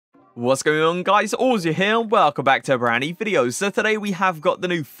What's going on, guys? Auzio here and welcome back to a brand new video. So today we have got the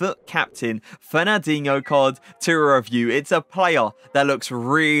new FUT captain Fernandinho card to review. It's a player that looks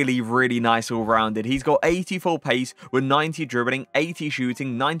really nice all rounded. He's got 84 pace with 90 dribbling, 80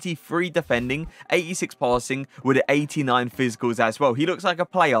 shooting, 93 defending, 86 passing with 89 physicals as well. He looks like a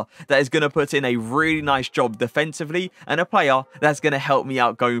player that is going to put in a really nice job defensively and a player that's going to help me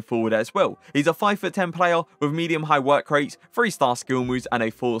out going forward as well. He's a 5'10" player with medium high work rates, 3-star skill moves and a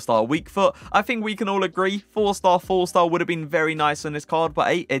 4-star weak foot. I think we can all agree 4-star would have been very nice on this card, but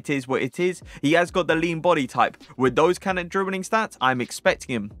hey, it is what it is. He has got the lean body type. With those kind of dribbling stats, I'm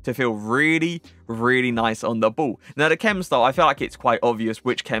expecting him to feel really nice on the ball. Now the chem style, I feel like it's quite obvious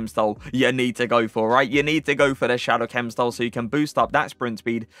which chem style you need to go for, right? You need to go for the shadow chem style so you can boost up that sprint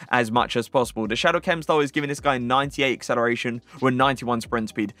speed as much as possible. The shadow chem style is giving this guy 98 acceleration with 91 sprint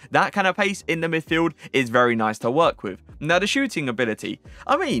speed. That kind of pace in the midfield is very nice to work with. Now the shooting ability,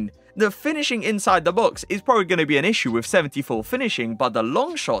 I mean, the finishing inside the box is probably going to be an issue with 74 finishing, but the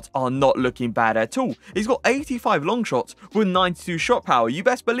long shots are not looking bad at all. He's got 85 long shots with 92 shot power. You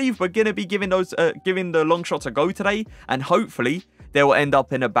best believe we're going to be giving the long shots a go today, and hopefully they will end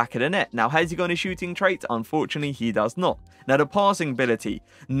up in the back of the net. Now, has he got any shooting traits? Unfortunately, he does not. Now, the passing ability,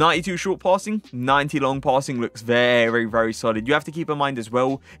 92 short passing, 90 long passing looks very solid. You have to keep in mind as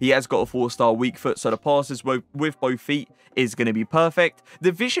well, he has got a 4-star weak foot, so the passes with both feet is going to be perfect.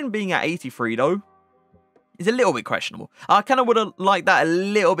 The vision being at 83 though, is a little bit questionable. I kind of would have liked that a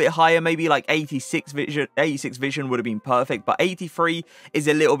little bit higher, maybe like 86 vision would have been perfect, but 83 is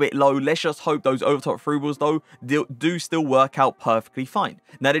a little bit low. Let's just hope those overtop through balls though do still work out perfectly fine.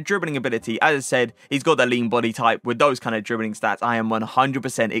 Now the dribbling ability, as I said, he's got the lean body type. With those kind of dribbling stats, I am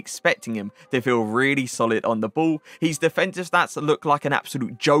 100% expecting him to feel really solid on the ball. His defensive stats look like an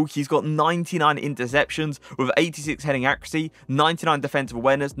absolute joke. He's got 99 interceptions with 86 heading accuracy, 99 defensive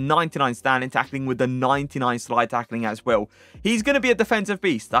awareness, 99 standing tackling with the 99 slide tackling as well. He's going to be a defensive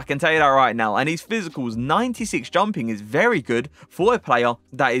beast, I can tell you that right now. And his physicals, 96 jumping is very good for a player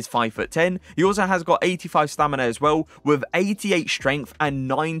that is 5'10". He also has got 85 stamina as well, with 88 strength and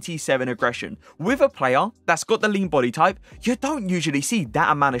 97 aggression. With a player that's got the lean body type, you don't usually see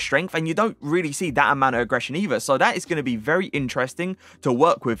that amount of strength and you don't really see that amount of aggression either. So that is going to be very interesting to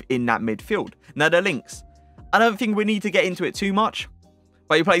work with in that midfield. Now the links, I don't think we need to get into it too much,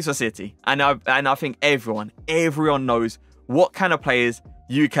 but he plays for City, and I think everyone knows what kind of players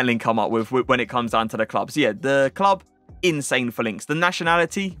you can link him up with when it comes down to the clubs. Yeah, the club, insane for links. The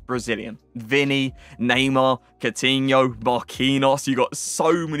nationality, Brazilian. Vini, Neymar, Coutinho, Marquinhos. You got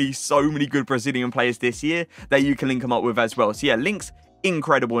so many good Brazilian players this year that you can link him up with as well. So yeah, links,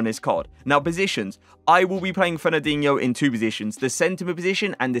 incredible in this card. Now positions, I will be playing Fernandinho in 2 positions, the centre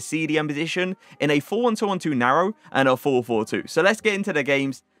position and the CDM position, in a 4-1-2-1-2 narrow and a 4-4-2. So let's get into the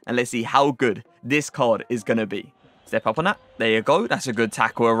games and let's see how good this card is going to be. Step up on that, there you go. That's a good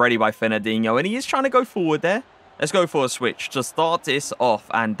tackle already by Fernandinho, and he is trying to go forward there. Let's go for a switch to start this off,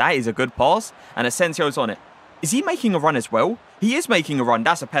 and that is a good pass, and Asensio's on it. Is he making a run as well? He is making a run.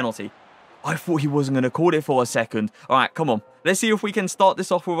 That's a penalty. I thought he wasn't going to call it for a second. All right, come on. Let's see if we can start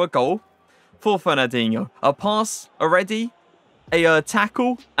this off with a goal for Fernandinho. A pass already, a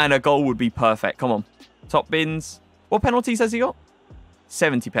tackle, and a goal would be perfect. Come on. Top bins. What penalties has he got?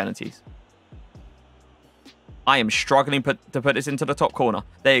 70 penalties. I am struggling to put this into the top corner.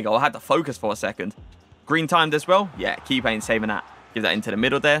 There you go. I had to focus for a second. Green timed as well. Yeah, keep ain't saving that. Give that into the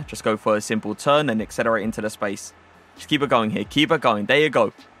middle there. Just go for a simple turn and accelerate into the space. Just keep it going here. Keep it going. There you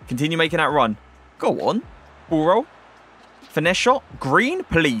go. Continue making that run. Go on. Ball roll. Finesse shot. Green,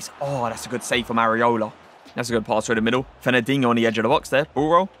 please. Oh, that's a good save from Ariola. That's a good pass through the middle. Fernandinho on the edge of the box there. Ball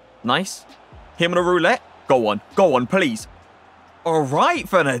roll. Nice. Him on a roulette. Go on. Go on, please. All right,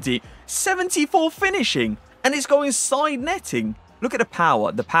 Fernandinho. 74 finishing. And it's going side netting. Look at the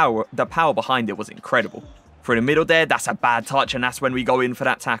power. The power behind it was incredible. Through the middle there. That's a bad touch. And that's when we go in for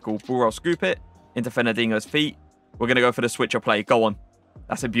that tackle. Ball roll, scoop it into Fernandinho's feet. We're going to go for the switcher play. Go on.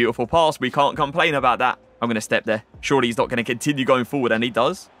 That's a beautiful pass. We can't complain about that. I'm going to step there. Surely he's not going to continue going forward, and he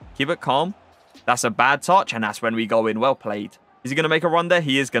does. Keep it calm. That's a bad touch, and that's when we go in. Well played. Is he going to make a run there?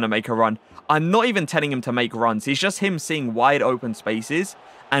 He is going to make a run. I'm not even telling him to make runs. It's just him seeing wide open spaces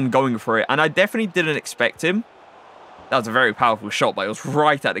and going for it. And I definitely didn't expect him. That was a very powerful shot, but it was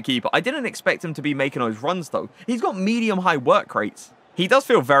right at the keeper. I didn't expect him to be making those runs, though. He's got medium-high work rates. He does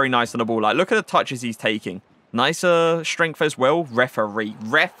feel very nice on the ball. Like, look at the touches he's taking. Nicer strength as well.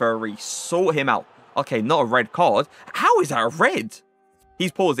 Referee, sort him out. Okay, not a red card. How is that a red?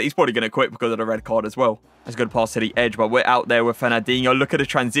 He's paused it. He's probably going to quit because of the red card as well. That's a good pass to the edge, but we're out there with Fernandinho. Look at the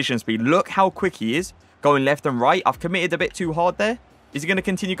transition speed. Look how quick he is. Going left and right. I've committed a bit too hard there. Is he going to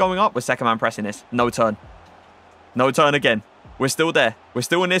continue going up? We're second man pressing this. No turn. No turn again. We're still there. We're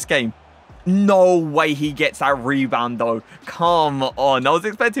still in this game. No way he gets that rebound, though. Come on. I was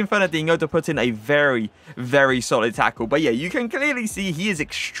expecting Fernandinho to put in a very, very solid tackle. But yeah, you can clearly see he is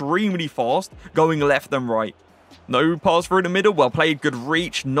extremely fast going left and right. No pass through the middle. Well played. Good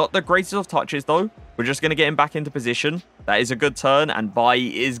reach. Not the greatest of touches, though. We're just going to get him back into position. That is a good turn. And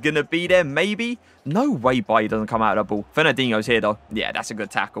Bailly is going to be there, maybe. No way Bailly doesn't come out of the ball. Fernandinho's here, though. Yeah, that's a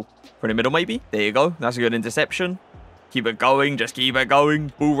good tackle. For the middle, maybe. There you go. That's a good interception. Keep it going. Just keep it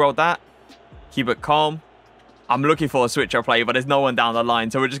going. Ball roll that. Keep it calm. I'm looking for a switcher play, but there's no one down the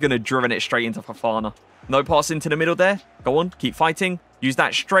line. So we're just going to driven it straight into Fofana. No pass into the middle there. Go on. Keep fighting. Use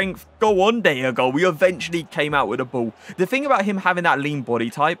that strength. Go on. There you go. We eventually came out with a ball. The thing about him having that lean body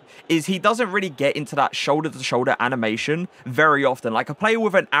type is he doesn't really get into that shoulder-to-shoulder animation very often. Like a player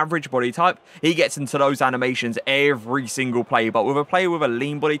with an average body type, he gets into those animations every single play. But with a player with a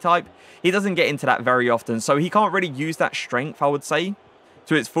lean body type, he doesn't get into that very often. So he can't really use that strength, I would say,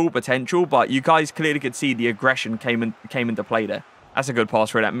 to its full potential. But you guys clearly could see the aggression came into play there. That's a good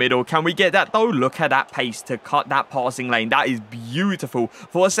pass for that middle. Can we get that, though? Look at that pace to cut that passing lane. That is beautiful.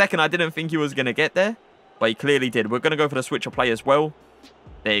 For a second, I didn't think he was going to get there, but he clearly did. We're going to go for the switcher play as well.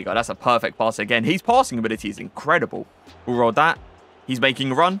 There you go. That's a perfect pass again. His passing ability is incredible. We'll roll that. He's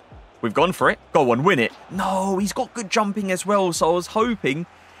making a run. We've gone for it. Go on, win it. No, he's got good jumping as well, so I was hoping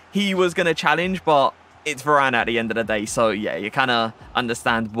he was going to challenge, but it's Varane at the end of the day. So, yeah, you kind of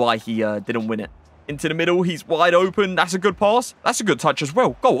understand why he didn't win it. Into the middle, he's wide open. That's a good pass. That's a good touch as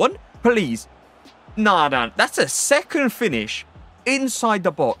well. Go on, please. Nah, that's a second finish inside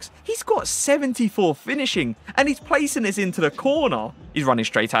the box. He's got 74 finishing, and he's placing this into the corner. He's running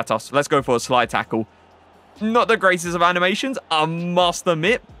straight at us. Let's go for a slide tackle. Not the greatest of animations, I must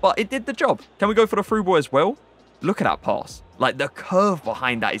admit, but it did the job. Can we go for the through ball as well? Look at that pass. Like, the curve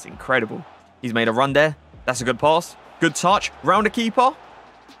behind that is incredible. He's made a run there. That's a good pass. Good touch. Round the keeper.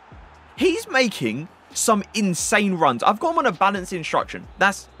 He's making some insane runs. I've got him on a balance instruction.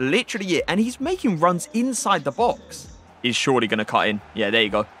 That's literally it. And he's making runs inside the box. He's surely going to cut in. Yeah, there you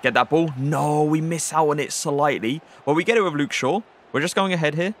go. Get that ball. No, we miss out on it slightly. Well, we get it with Luke Shaw. We're just going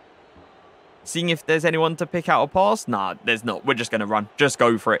ahead here. Seeing if there's anyone to pick out a pass. Nah, there's not. We're just going to run. Just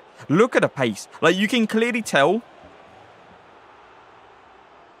go for it. Look at the pace. Like, you can clearly tell.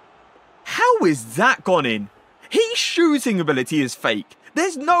 How is that gone in? His shooting ability is fake.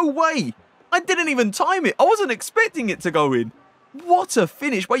 There's no way. I didn't even time it. I wasn't expecting it to go in. What a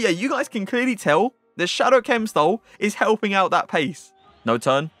finish. But yeah, you guys can clearly tell the Shadow Chem style is helping out that pace. No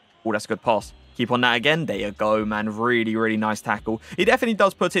turn. Oh, that's a good pass. Keep on that again. There you go, man. Really, really nice tackle. He definitely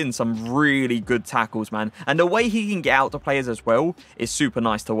does put in some really good tackles, man. And the way he can get out to players as well is super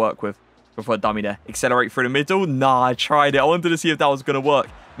nice to work with. Before a dummy there. Accelerate through the middle. Nah, I tried it. I wanted to see if that was going to work.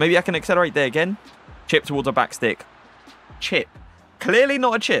 Maybe I can accelerate there again. Chip towards a back stick. Chip. Clearly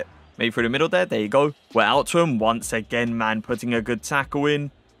not a chip. Maybe through the middle there. There you go. We're out to him once again, man. Putting a good tackle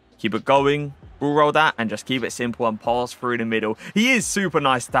in. Keep it going. We'll roll that and just keep it simple and pass through the middle. He is super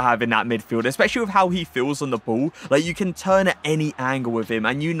nice to have in that midfield, especially with how he feels on the ball. Like, you can turn at any angle with him,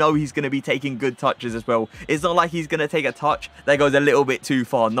 and you know he's going to be taking good touches as well. It's not like he's going to take a touch that goes a little bit too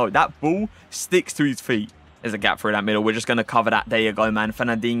far. No, that ball sticks to his feet. There's a gap through that middle. We're just going to cover that. There you go, man.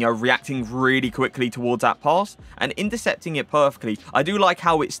 Fernandinho reacting really quickly towards that pass and intercepting it perfectly. I do like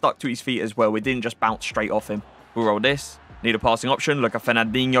how it stuck to his feet as well. It didn't just bounce straight off him. We'll roll this. Need a passing option. Look at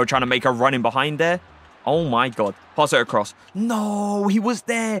Fernandinho trying to make a run in behind there. Oh my God. Pass it across. No, he was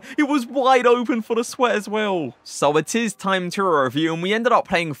there. He was wide open for the sweat as well. So it is time to review, and we ended up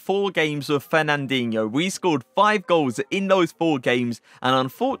playing 4 games with Fernandinho. We scored 5 goals in those 4 games, and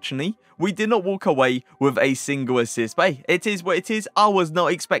unfortunately, we did not walk away with a single assist. But hey, it is what it is. I was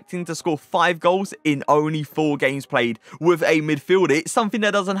not expecting to score 5 goals in only 4 games played with a midfielder. It's something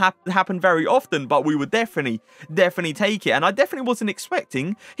that doesn't happen very often, but we would definitely take it. And I definitely wasn't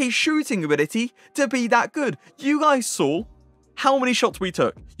expecting his shooting ability to be that good. You guys saw how many shots we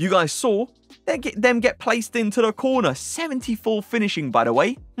took. You guys saw them get placed into the corner. 74 finishing, by the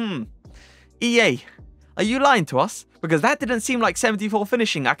way. EA, are you lying to us? Because that didn't seem like 74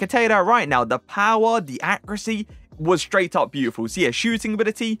 finishing. I can tell you that right now. The power, the accuracy was straight up beautiful. So yeah, shooting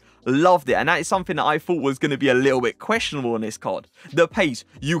ability, loved it. And that is something that I thought was going to be a little bit questionable on this card. The pace,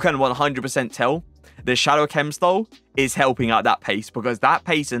 you can 100% tell the Shadow Chem style is helping out that pace, because that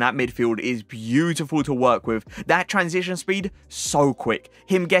pace in that midfield is beautiful to work with. That transition speed, so quick.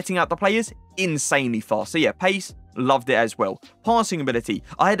 Him getting out the players, insanely fast. So yeah, pace, loved it as well. Passing ability,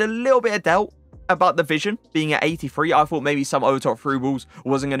 I had a little bit of doubt about the vision being at 83. I thought maybe some over-top through balls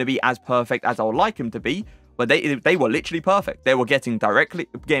wasn't going to be as perfect as I would like him to be. but they were literally perfect. They were getting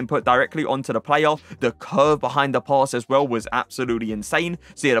put directly onto the player. The curve behind the pass as well was absolutely insane.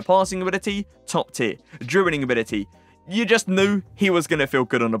 So yeah, the passing ability, top tier. Dribbling ability, you just knew he was going to feel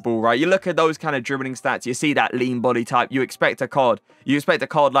good on the ball, right? You look at those kind of dribbling stats, you see that lean body type, you expect a card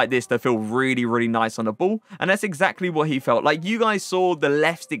like this to feel really, really nice on the ball, and that's exactly what he felt. Like, you guys saw the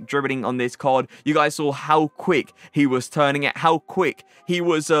left stick dribbling on this card, you guys saw how quick he was turning it, how quick he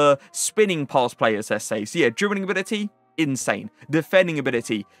was spinning past players, let's say. So yeah, dribbling ability, insane. Defending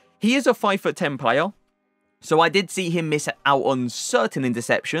ability, he is a 5'10" player, so I did see him miss out on certain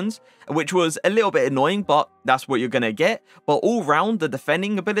interceptions, which was a little bit annoying, but that's what you're going to get. But all round, the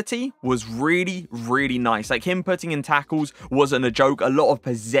defending ability was really, really nice. Like, him putting in tackles wasn't a joke. A lot of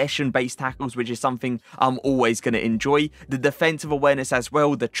possession-based tackles, which is something I'm always going to enjoy. The defensive awareness as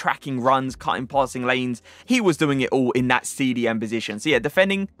well, the tracking runs, cutting passing lanes. He was doing it all in that CDM position. So yeah,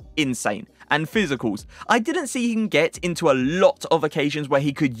 defending, insane. And physicals, I didn't see him get into a lot of occasions where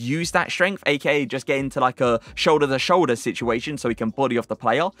he could use that strength, aka just get into like a shoulder-to-shoulder situation so he can body off the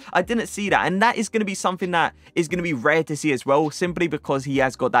player. I didn't see that, and that is going to be something that is going to be rare to see as well, simply because he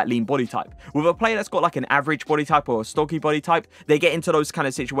has got that lean body type. With a player that's got like an average body type or a stocky body type, they get into those kind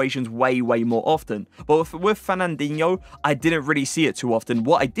of situations way more often. But with Fernandinho, I didn't really see it too often.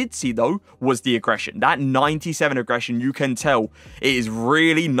 What I did see though was the aggression. That 97 aggression, you can tell it is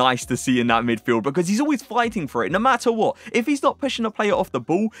really nice to see in that midfield, because he's always fighting for it no matter what. If he's not pushing a player off the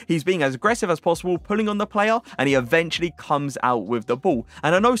ball, he's being as aggressive as possible, pulling on the player, and he eventually comes out with the ball.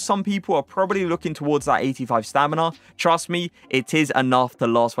 And I know some people are probably looking towards that 85 stamina. Trust me, it is enough to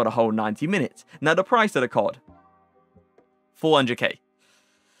last for the whole 90 minutes. Now, the price of the card, 400k.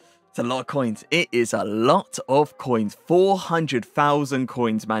 It's a lot of coins. It is a lot of coins. 400,000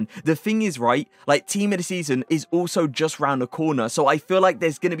 coins, man. The thing is, right, like, team of the season is also just round the corner. So I feel like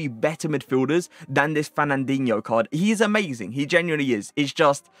there's going to be better midfielders than this Fernandinho card. He is amazing. He genuinely is. It's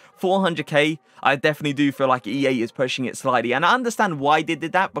just 400k. I definitely do feel like EA is pushing it slightly. And I understand why they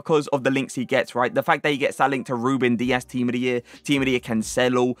did that, because of the links he gets, right? The fact that he gets that link to Ruben Diaz, Team of the Year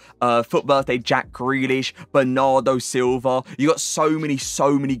Cancelo, FUT Birthday Jack Grealish, Bernardo Silva. You got so many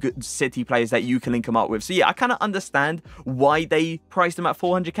good City players that you can link them up with. So yeah, I kind of understand why they priced them at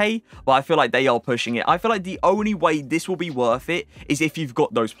 400k, but I feel like they are pushing it. I feel like the only way this will be worth it is if you've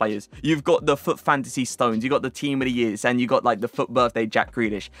got those players. You've got the FUT Fantasy Stones, you got the Team of the Years, and you got like the FUT Birthday Jack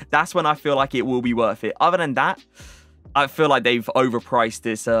Grealish. That's when I feel like it will be worth it. Other than that, I feel like they've overpriced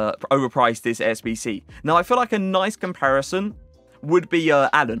this SBC. Now, I feel like a nice comparison would be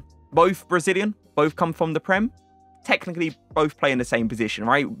Alan. Both Brazilian, both come from the Prem. Technically, both play in the same position,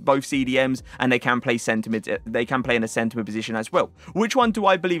 right? Both CDMs, and they can play centre mid. They can play in a centre mid position as well. Which one do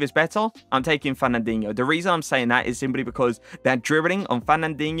I believe is better? I'm taking Fernandinho. The reason I'm saying that is simply because that dribbling on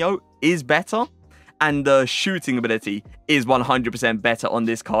Fernandinho is better, and the shooting ability is 100% better on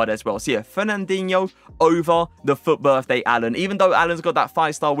this card as well. So yeah, Fernandinho over the FUT Birthday Alan. Even though Alan's got that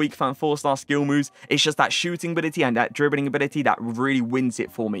 5-star weak fan, 4-star skill moves, it's just that shooting ability and that dribbling ability that really wins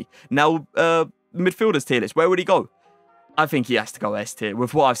it for me. Now, midfielders tier list, where would he go? I think he has to go S tier.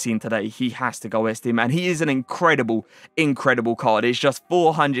 With what I've seen today, he has to go S tier, man. He is an incredible card. It's just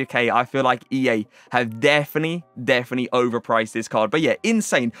 400k. I feel like EA have definitely overpriced this card. But yeah,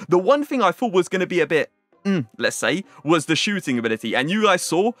 insane. The one thing I thought was going to be a bit, let's say, was the shooting ability. And you guys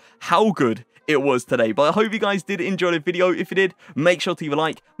saw how good it was today. But I hope you guys did enjoy the video. If you did, make sure to leave a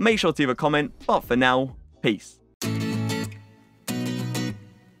like, make sure to leave a comment. But for now, peace.